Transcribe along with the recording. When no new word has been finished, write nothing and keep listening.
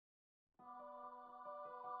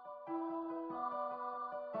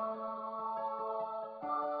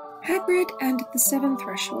Hagrid and the Seven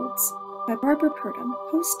Thresholds by Barbara Purdom,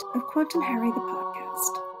 host of Quantum Harry the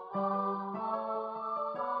podcast.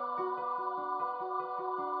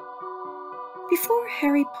 Before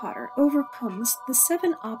Harry Potter overcomes the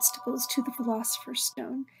 7 obstacles to the Philosopher's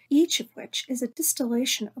Stone, each of which is a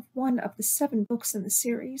distillation of one of the 7 books in the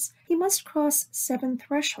series, he must cross 7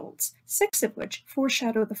 thresholds, 6 of which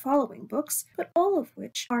foreshadow the following books, but all of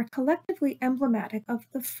which are collectively emblematic of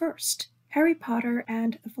the first, Harry Potter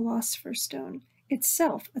and the Philosopher's Stone,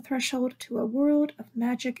 itself a threshold to a world of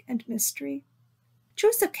magic and mystery.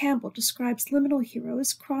 Joseph Campbell describes liminal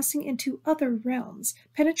heroes crossing into other realms,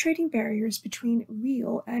 penetrating barriers between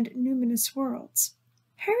real and numinous worlds.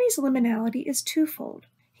 Harry's liminality is twofold.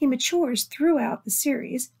 He matures throughout the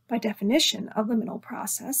series, by definition a liminal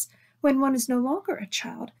process, when one is no longer a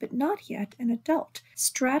child but not yet an adult,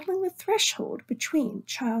 straddling the threshold between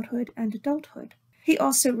childhood and adulthood. He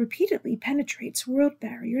also repeatedly penetrates world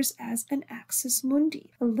barriers as an axis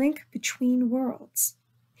mundi, a link between worlds.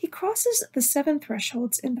 He crosses the 7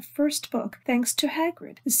 thresholds in the first book thanks to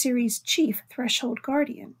Hagrid, the series' chief threshold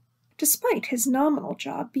guardian. Despite his nominal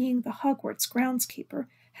job being the Hogwarts groundskeeper,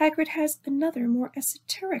 Hagrid has another more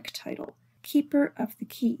esoteric title, Keeper of the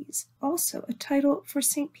Keys, also a title for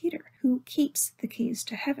St. Peter, who keeps the keys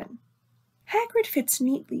to heaven. Hagrid fits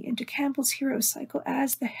neatly into Campbell's hero cycle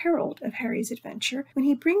as the herald of Harry's adventure when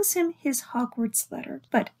he brings him his Hogwarts letter,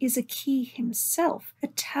 but is a key himself, a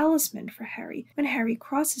talisman for Harry when Harry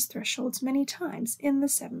crosses thresholds many times in the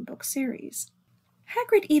 7-book series.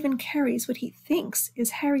 Hagrid even carries what he thinks is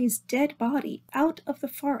Harry's dead body out of the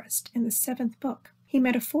forest in the 7th book. He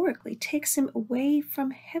metaphorically takes him away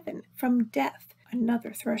from heaven, from death,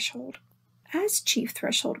 another threshold. As chief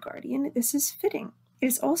threshold guardian, this is fitting. It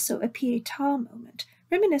is also a pietà moment,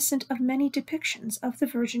 reminiscent of many depictions of the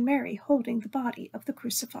Virgin Mary holding the body of the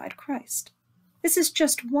crucified Christ. This is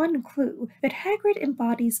just one clue that Hagrid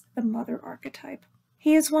embodies the mother archetype.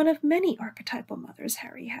 He is one of many archetypal mothers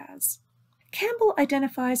Harry has. Campbell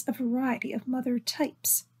identifies a variety of mother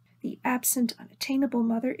types. The absent, unattainable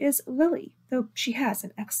mother is Lily, though she has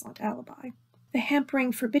an excellent alibi. The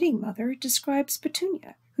hampering, forbidding mother describes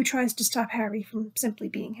Petunia, who tries to stop Harry from simply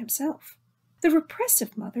being himself. The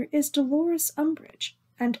repressive mother is Dolores Umbridge,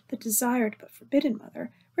 and the desired but forbidden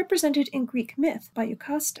mother, represented in Greek myth by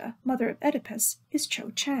Jocasta, mother of Oedipus, is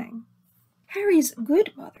Cho Chang. Harry's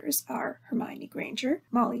good mothers are Hermione Granger,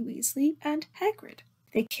 Molly Weasley, and Hagrid.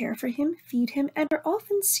 They care for him, feed him, and are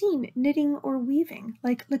often seen knitting or weaving,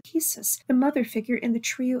 like Lachesis, the mother figure in the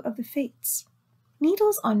Trio of the Fates.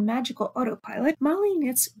 Needles on magical autopilot, Molly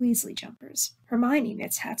knits Weasley jumpers. Hermione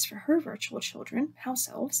knits hats for her virtual children, house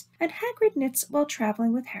elves, and Hagrid knits while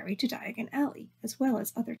traveling with Harry to Diagon Alley, as well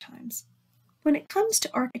as other times. When it comes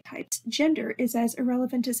to archetypes, gender is as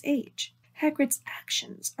irrelevant as age. Hagrid's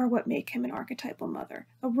actions are what make him an archetypal mother,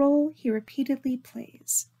 a role he repeatedly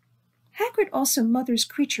plays. Hagrid also mothers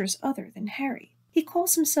creatures other than Harry. He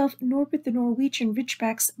calls himself Norbert the Norwegian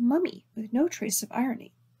Ridgeback's mummy, with no trace of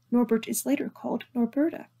irony. Norbert is later called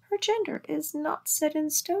Norberta. Her gender is not set in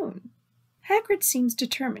stone. Hagrid seems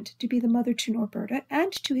determined to be the mother to Norberta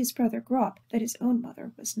and to his brother Grop that his own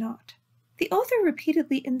mother was not. The author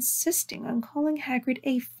repeatedly insisting on calling Hagrid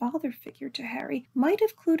a father figure to Harry might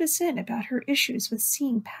have clued us in about her issues with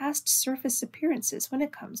seeing past surface appearances when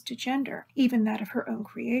it comes to gender, even that of her own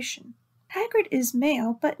creation. Hagrid is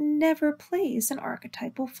male, but never plays an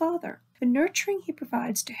archetypal father. The nurturing he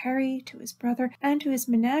provides to Harry, to his brother, and to his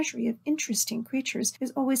menagerie of interesting creatures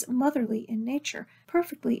is always motherly in nature,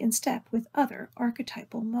 perfectly in step with other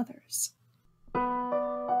archetypal mothers.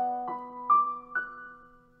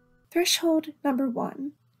 Threshold number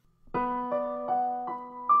 1.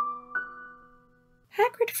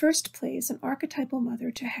 Hagrid first plays an archetypal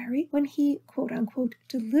mother to Harry when he, quote-unquote,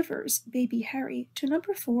 delivers baby Harry to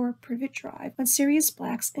number 4 Privet Drive on Sirius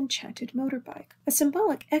Black's enchanted motorbike, a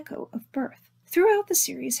symbolic echo of birth. Throughout the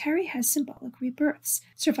series, Harry has symbolic rebirths,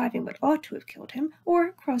 surviving what ought to have killed him,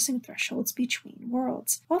 or crossing thresholds between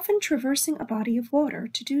worlds, often traversing a body of water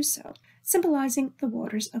to do so, symbolizing the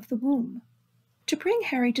waters of the womb. To bring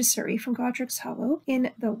Harry to Surrey from Godric's Hollow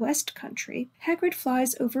in the West Country, Hagrid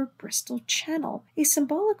flies over Bristol Channel, a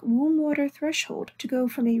symbolic womb-water threshold to go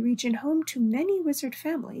from a region home to many wizard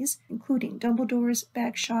families, including Dumbledore's,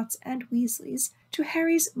 Bagshots, and Weasleys, to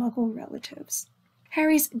Harry's Muggle relatives.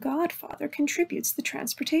 Harry's godfather contributes the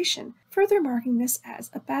transportation, further marking this as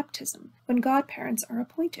a baptism, when godparents are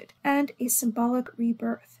appointed, and a symbolic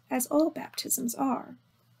rebirth, as all baptisms are.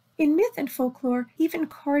 In myth and folklore, even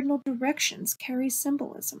cardinal directions carry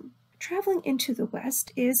symbolism. Traveling into the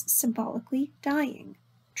West is symbolically dying.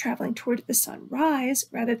 Traveling toward the sunrise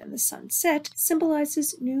rather than the sunset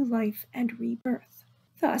symbolizes new life and rebirth.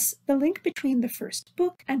 Thus, the link between the first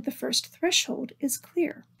book and the first threshold is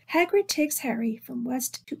clear. Hagrid takes Harry from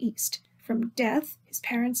west to east, from death, his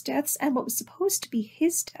parents' deaths, and what was supposed to be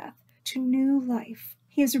his death, to new life.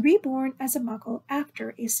 He is reborn as a Muggle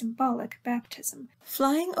after a symbolic baptism,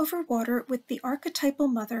 flying over water with the archetypal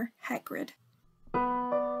mother, Hagrid.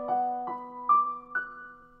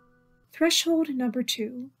 Threshold number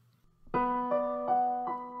 2.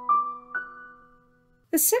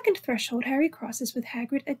 The second threshold Harry crosses with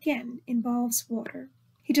Hagrid again involves water.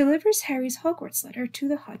 He delivers Harry's Hogwarts letter to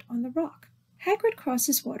the hut on the rock. Hagrid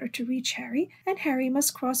crosses water to reach Harry, and Harry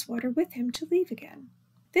must cross water with him to leave again.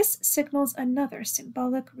 This signals another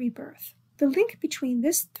symbolic rebirth. The link between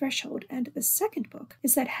this threshold and the second book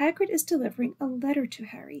is that Hagrid is delivering a letter to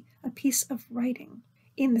Harry, a piece of writing.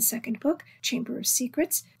 In the second book, Chamber of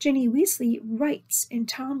Secrets, Ginny Weasley writes in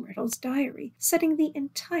Tom Riddle's diary, setting the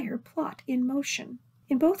entire plot in motion.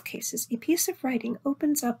 In both cases, a piece of writing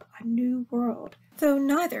opens up a new world, though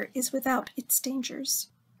neither is without its dangers.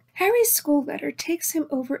 Harry's school letter takes him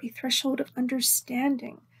over a threshold of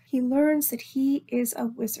understanding. He learns that he is a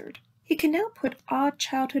wizard. He can now put odd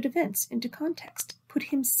childhood events into context, put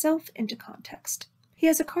himself into context. He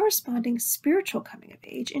has a corresponding spiritual coming of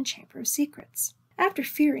age in Chamber of Secrets. After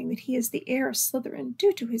fearing that he is the heir of Slytherin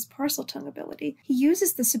due to his Parseltongue ability, he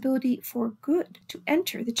uses this ability for good to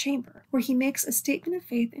enter the chamber, where he makes a statement of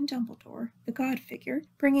faith in Dumbledore, the god figure,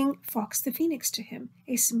 bringing Fawkes the Phoenix to him,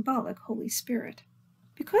 a symbolic Holy Spirit.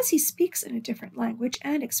 Because he speaks in a different language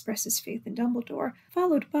and expresses faith in Dumbledore,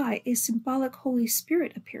 followed by a symbolic Holy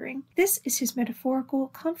Spirit appearing, this is his metaphorical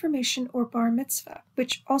confirmation or bar mitzvah,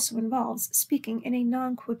 which also involves speaking in a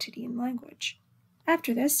non-quotidian language.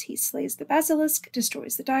 After this, he slays the basilisk,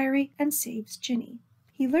 destroys the diary, and saves Ginny.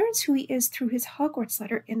 He learns who he is through his Hogwarts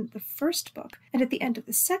letter in the first book, and at the end of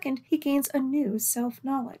the second, he gains a new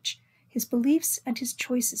self-knowledge. His beliefs and his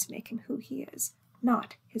choices make him who he is,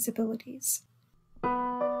 not his abilities.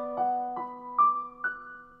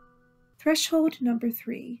 Threshold number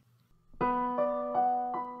 3.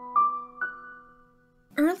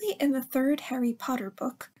 Early in the third Harry Potter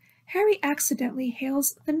book, Harry accidentally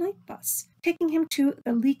hails the night bus, taking him to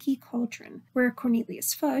the Leaky Cauldron, where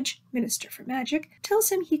Cornelius Fudge, Minister for Magic, tells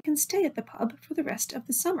him he can stay at the pub for the rest of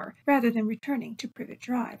the summer, rather than returning to Privet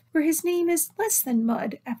Drive, where his name is less than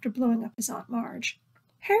mud after blowing up his Aunt Marge.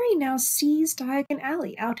 Harry now sees Diagon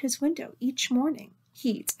Alley out his window each morning.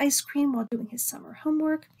 He eats ice cream while doing his summer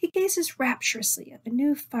homework. He gazes rapturously at the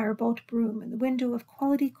new firebolt broom in the window of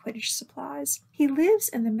Quality Quidditch Supplies. He lives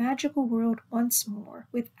in the magical world once more,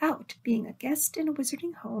 without being a guest in a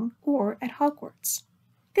wizarding home or at Hogwarts.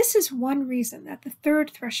 This is one reason that the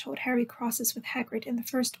third threshold Harry crosses with Hagrid in the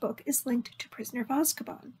first book is linked to Prisoner of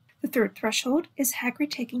Azkaban. The third threshold is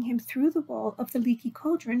Hagrid taking him through the wall of the Leaky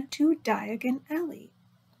Cauldron to Diagon Alley.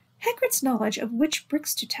 Hagrid's knowledge of which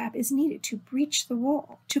bricks to tap is needed to breach the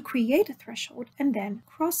wall, to create a threshold, and then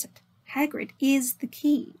cross it. Hagrid is the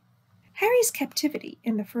key. Harry's captivity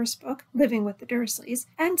in the first book, living with the Dursleys,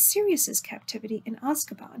 and Sirius's captivity in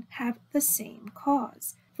Azkaban have the same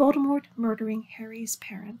cause, Voldemort murdering Harry's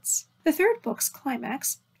parents. The third book's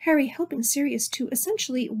climax, Harry helping Sirius to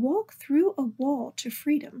essentially walk through a wall to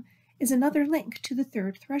freedom, is another link to the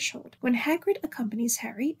third threshold, when Hagrid accompanies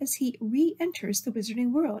Harry as he re-enters the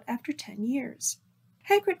wizarding world after 10 years.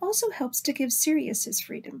 Hagrid also helps to give Sirius his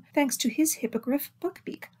freedom, thanks to his hippogriff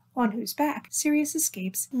Buckbeak, on whose back Sirius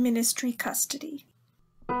escapes ministry custody.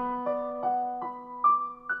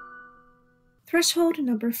 Threshold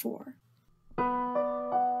number 4.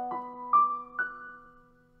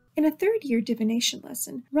 In a third-year divination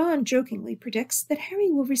lesson, Ron jokingly predicts that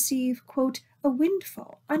Harry will receive, quote, a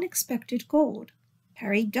windfall, unexpected gold.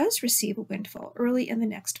 Harry does receive a windfall early in the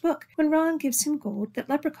next book, when Ron gives him gold that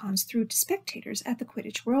leprechauns threw to spectators at the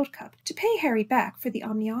Quidditch World Cup to pay Harry back for the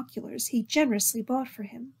omnioculars he generously bought for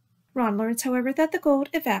him. Ron learns, however, that the gold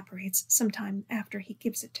evaporates sometime after he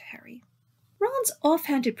gives it to Harry. Ron's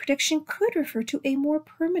offhanded prediction could refer to a more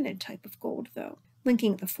permanent type of gold, though,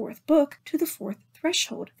 linking the fourth book to the fourth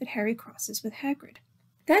threshold that Harry crosses with Hagrid.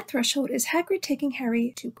 That threshold is Hagrid taking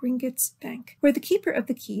Harry to Gringotts Bank, where the keeper of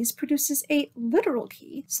the keys produces a literal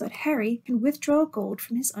key so that Harry can withdraw gold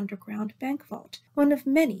from his underground bank vault, one of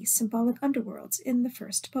many symbolic underworlds in the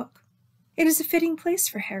first book. It is a fitting place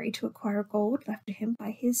for Harry to acquire gold left to him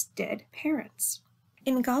by his dead parents.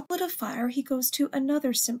 In Goblet of Fire, he goes to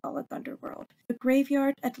another symbolic underworld, the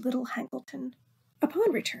graveyard at Little Hangleton.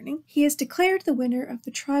 Upon returning, he is declared the winner of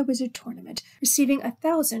the Triwizard Tournament, receiving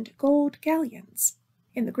 1,000 gold galleons.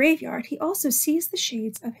 In the graveyard, he also sees the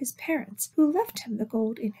shades of his parents, who left him the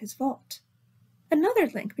gold in his vault. Another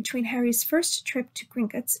link between Harry's first trip to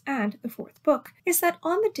Gringotts and the fourth book is that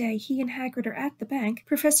on the day he and Hagrid are at the bank,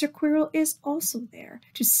 Professor Quirrell is also there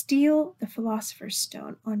to steal the Philosopher's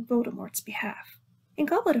Stone on Voldemort's behalf. In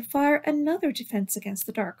Goblet of Fire, another defense against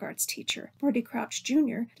the dark arts teacher, Barty Crouch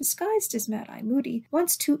Jr., disguised as Mad-Eye Moody,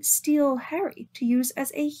 wants to steal Harry to use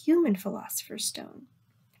as a human Philosopher's Stone.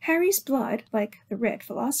 Harry's blood, like the red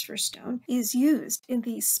Philosopher's Stone, is used in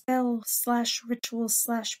the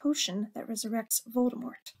spell/ritual/potion that resurrects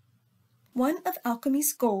Voldemort. One of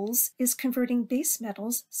alchemy's goals is converting base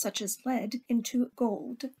metals, such as lead, into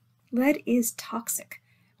gold. Lead is toxic.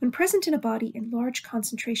 When present in a body in large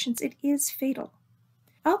concentrations, it is fatal.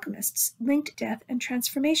 Alchemists linked death and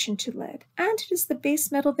transformation to lead, and it is the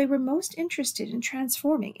base metal they were most interested in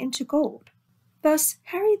transforming into gold. Thus,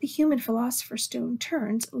 Harry the Human Philosopher's Stone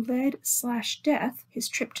turns lead/death, his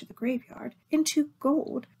trip to the graveyard, into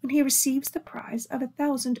gold when he receives the prize of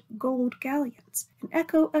 1,000 gold galleons, an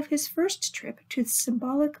echo of his first trip to the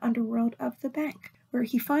symbolic underworld of the bank, where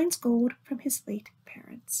he finds gold from his late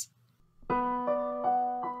parents.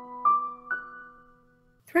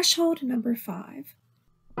 Threshold number 5.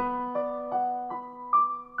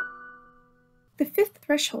 The fifth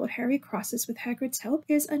threshold Harry crosses with Hagrid's help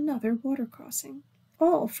is another water crossing.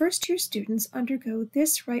 All first-year students undergo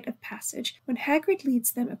this rite of passage when Hagrid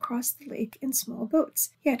leads them across the lake in small boats,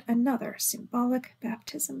 yet another symbolic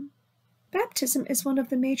baptism. Baptism is one of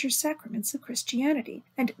the major sacraments of Christianity,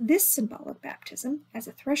 and this symbolic baptism, as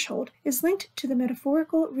a threshold, is linked to the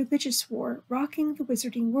metaphorical religious war rocking the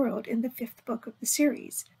wizarding world in the fifth book of the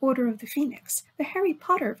series, Order of the Phoenix, the Harry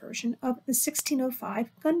Potter version of the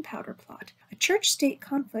 1605 Gunpowder Plot, a church-state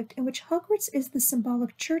conflict in which Hogwarts is the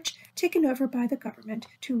symbolic church taken over by the government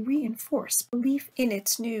to reinforce belief in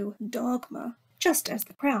its new dogma, just as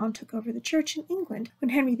the Crown took over the church in England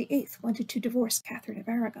when Henry VIII wanted to divorce Catherine of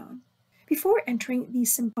Aragon. Before entering the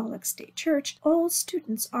symbolic state church, all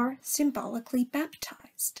students are symbolically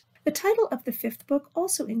baptized. The title of the fifth book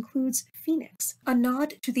also includes Phoenix, a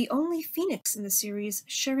nod to the only Phoenix in the series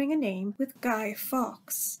sharing a name with Guy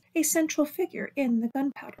Fawkes, a central figure in the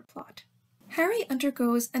Gunpowder Plot. Harry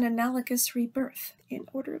undergoes an analogous rebirth in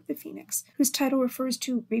Order of the Phoenix, whose title refers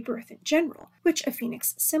to rebirth in general, which a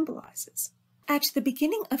phoenix symbolizes. At the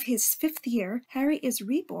beginning of his fifth year, Harry is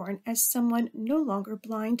reborn as someone no longer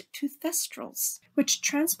blind to thestrals, which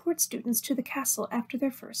transport students to the castle after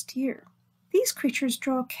their first year. These creatures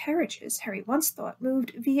draw carriages Harry once thought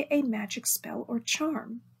moved via a magic spell or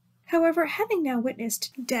charm. However, having now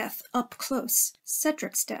witnessed death up close,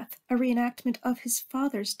 Cedric's death, a reenactment of his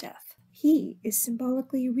father's death, he is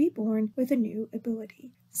symbolically reborn with a new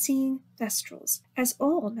ability, seeing thestrals, as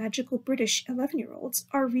all magical British 11-year-olds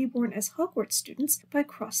are reborn as Hogwarts students by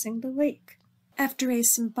crossing the lake. After a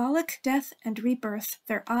symbolic death and rebirth,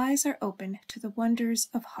 their eyes are open to the wonders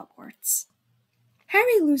of Hogwarts.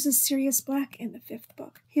 Harry loses Sirius Black in the fifth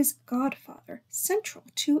book, his godfather, central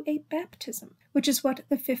to a baptism, which is what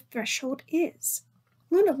the fifth threshold is.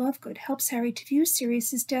 Luna Lovegood helps Harry to view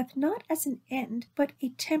Sirius's death not as an end, but a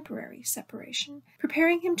temporary separation,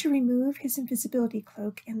 preparing him to remove his invisibility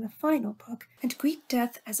cloak in the final book and greet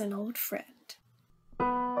death as an old friend.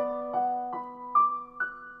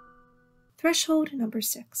 Threshold number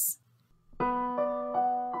 6.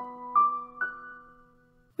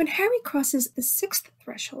 When Harry crosses the sixth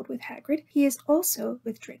threshold with Hagrid, he is also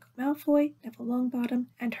with Draco Malfoy, Neville Longbottom,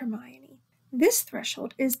 and Hermione. This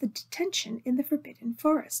threshold is the detention in the Forbidden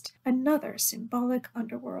Forest, another symbolic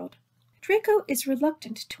underworld. Draco is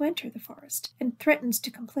reluctant to enter the forest and threatens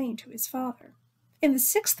to complain to his father. In the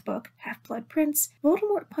sixth book, Half-Blood Prince,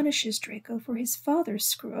 Voldemort punishes Draco for his father's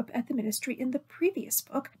screw-up at the Ministry in the previous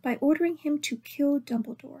book by ordering him to kill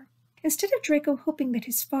Dumbledore. Instead of Draco hoping that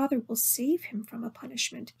his father will save him from a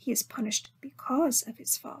punishment, he is punished because of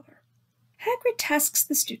his father. Hagrid tasks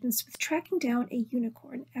the students with tracking down a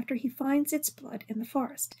unicorn after he finds its blood in the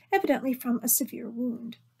forest, evidently from a severe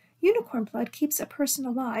wound. Unicorn blood keeps a person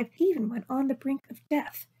alive even when on the brink of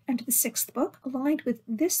death, and the sixth book, aligned with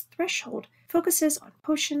this threshold, focuses on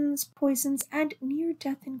potions, poisons, and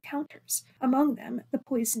near-death encounters. Among them, the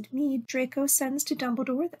poisoned mead Draco sends to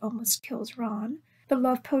Dumbledore that almost kills Ron, the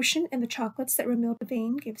love potion and the chocolates that Romilda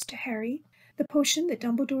Vane gives to Harry, the potion that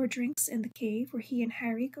Dumbledore drinks in the cave where he and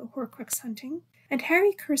Harry go Horcrux hunting, and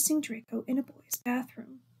Harry cursing Draco in a boy's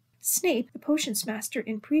bathroom. Snape, the potions master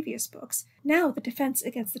in previous books, now the defense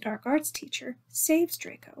against the dark arts teacher, saves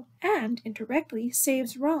Draco, and indirectly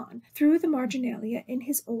saves Ron through the marginalia in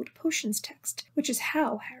his old potions text, which is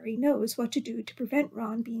how Harry knows what to do to prevent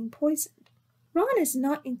Ron being poisoned. Ron is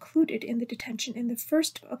not included in the detention in the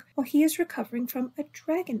first book while he is recovering from a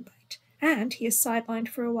dragon bite, and he is sidelined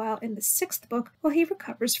for a while in the sixth book while he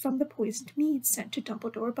recovers from the poisoned mead sent to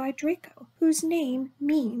Dumbledore by Draco, whose name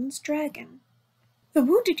means dragon. The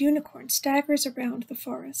wounded unicorn staggers around the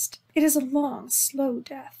forest. It is a long, slow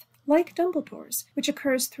death, like Dumbledore's, which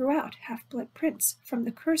occurs throughout Half-Blood Prince from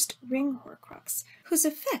the cursed ring Horcrux, whose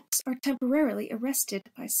effects are temporarily arrested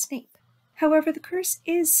by Snape. However, the curse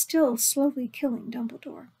is still slowly killing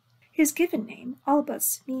Dumbledore. His given name,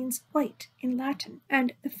 Albus, means white in Latin,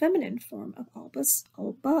 and the feminine form of Albus,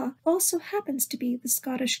 Alba, also happens to be the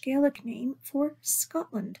Scottish Gaelic name for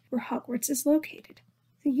Scotland, where Hogwarts is located.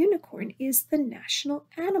 The unicorn is the national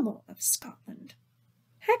animal of Scotland.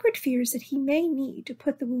 Hagrid fears that he may need to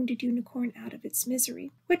put the wounded unicorn out of its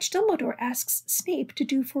misery, which Dumbledore asks Snape to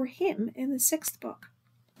do for him in the sixth book.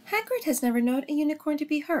 Hagrid has never known a unicorn to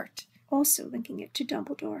be hurt, also linking it to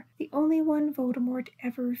Dumbledore, the only one Voldemort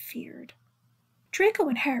ever feared. Draco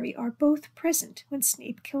and Harry are both present when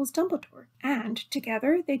Snape kills Dumbledore, and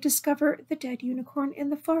together they discover the dead unicorn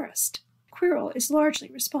in the forest. Quirrell is largely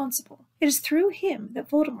responsible. It is through him that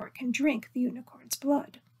Voldemort can drink the unicorn's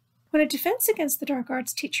blood. When a Defense Against the Dark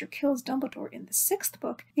Arts teacher kills Dumbledore in the sixth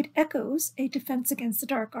book, it echoes a Defense Against the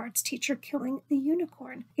Dark Arts teacher killing the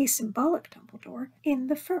unicorn, a symbolic Dumbledore, in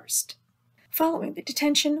the first. Following the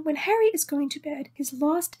detention, when Harry is going to bed, his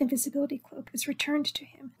lost invisibility cloak is returned to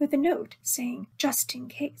him with a note saying, "Just in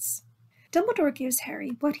case." Dumbledore gives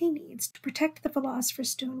Harry what he needs to protect the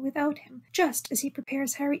Philosopher's Stone without him, just as he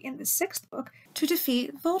prepares Harry in the sixth book to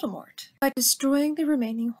defeat Voldemort by destroying the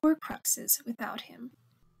remaining Horcruxes without him.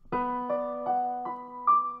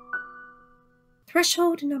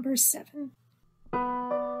 Threshold number 7.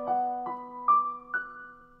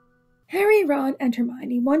 Harry, Ron, and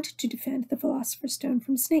Hermione want to defend the Philosopher's Stone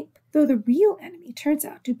from Snape, though the real enemy turns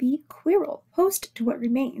out to be Quirrell, host to what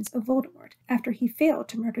remains of Voldemort, after he failed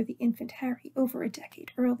to murder the infant Harry over a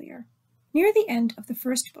decade earlier. Near the end of the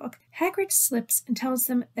first book, Hagrid slips and tells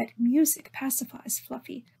them that music pacifies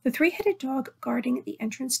Fluffy, the three-headed dog guarding the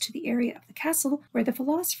entrance to the area of the castle where the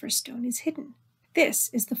Philosopher's Stone is hidden. This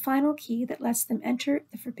is the final key that lets them enter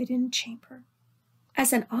the Forbidden Chamber.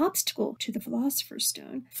 As an obstacle to the Philosopher's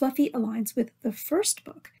Stone, Fluffy aligns with the first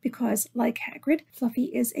book because, like Hagrid, Fluffy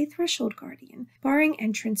is a threshold guardian, barring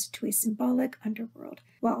entrance to a symbolic underworld,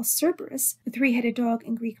 while Cerberus, the three-headed dog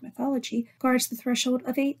in Greek mythology, guards the threshold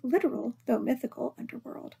of a literal, though mythical,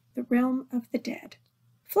 underworld, the realm of the dead.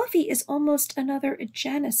 Fluffy is almost another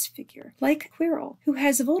Janus figure, like Quirrell, who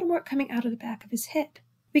has Voldemort coming out of the back of his head.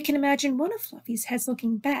 We can imagine one of Fluffy's heads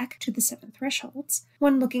looking back to the 7 thresholds,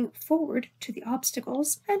 one looking forward to the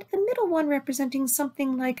obstacles, and the middle one representing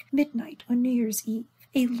something like midnight on New Year's Eve,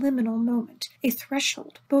 a liminal moment, a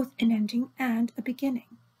threshold, both an ending and a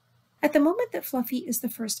beginning. At the moment that Fluffy is the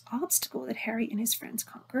first obstacle that Harry and his friends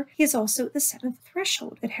conquer, he is also the 7th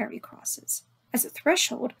threshold that Harry crosses. As a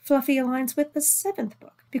threshold, Fluffy aligns with the 7th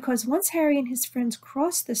book, because once Harry and his friends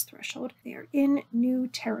cross this threshold, they are in new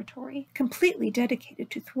territory, completely dedicated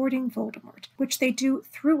to thwarting Voldemort, which they do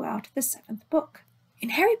throughout the 7th book.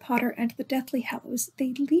 In Harry Potter and the Deathly Hallows,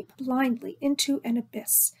 they leap blindly into an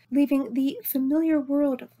abyss, leaving the familiar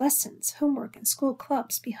world of lessons, homework, and school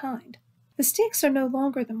clubs behind. The stakes are no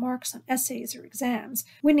longer the marks on essays or exams,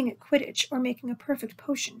 winning at Quidditch, or making a perfect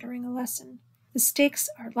potion during a lesson. The stakes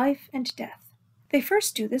are life and death. They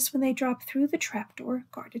first do this when they drop through the trapdoor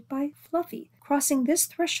guarded by Fluffy, crossing this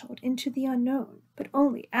threshold into the unknown, but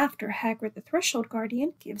only after Hagrid the Threshold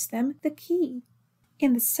Guardian gives them the key.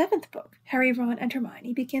 In the 7th book, Harry, Ron, and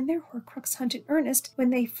Hermione begin their Horcrux hunt in earnest when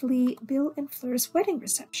they flee Bill and Fleur's wedding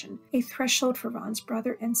reception, a threshold for Ron's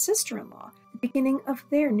brother and sister-in-law, the beginning of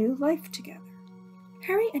their new life together.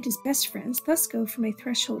 Harry and his best friends thus go from a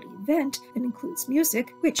threshold event that includes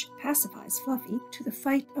music, which pacifies Fluffy, to the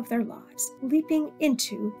fight of their lives, leaping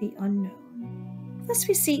into the unknown. Thus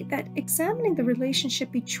we see that examining the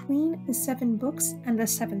relationship between the 7 books and the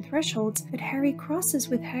 7 thresholds that Harry crosses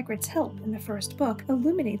with Hagrid's help in the first book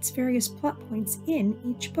illuminates various plot points in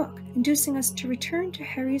each book, inducing us to return to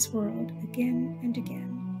Harry's world again and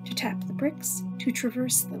again, to tap the bricks, to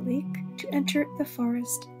traverse the lake, to enter the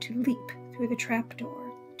forest, to leap through the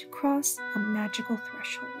trapdoor, to cross a magical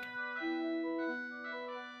threshold.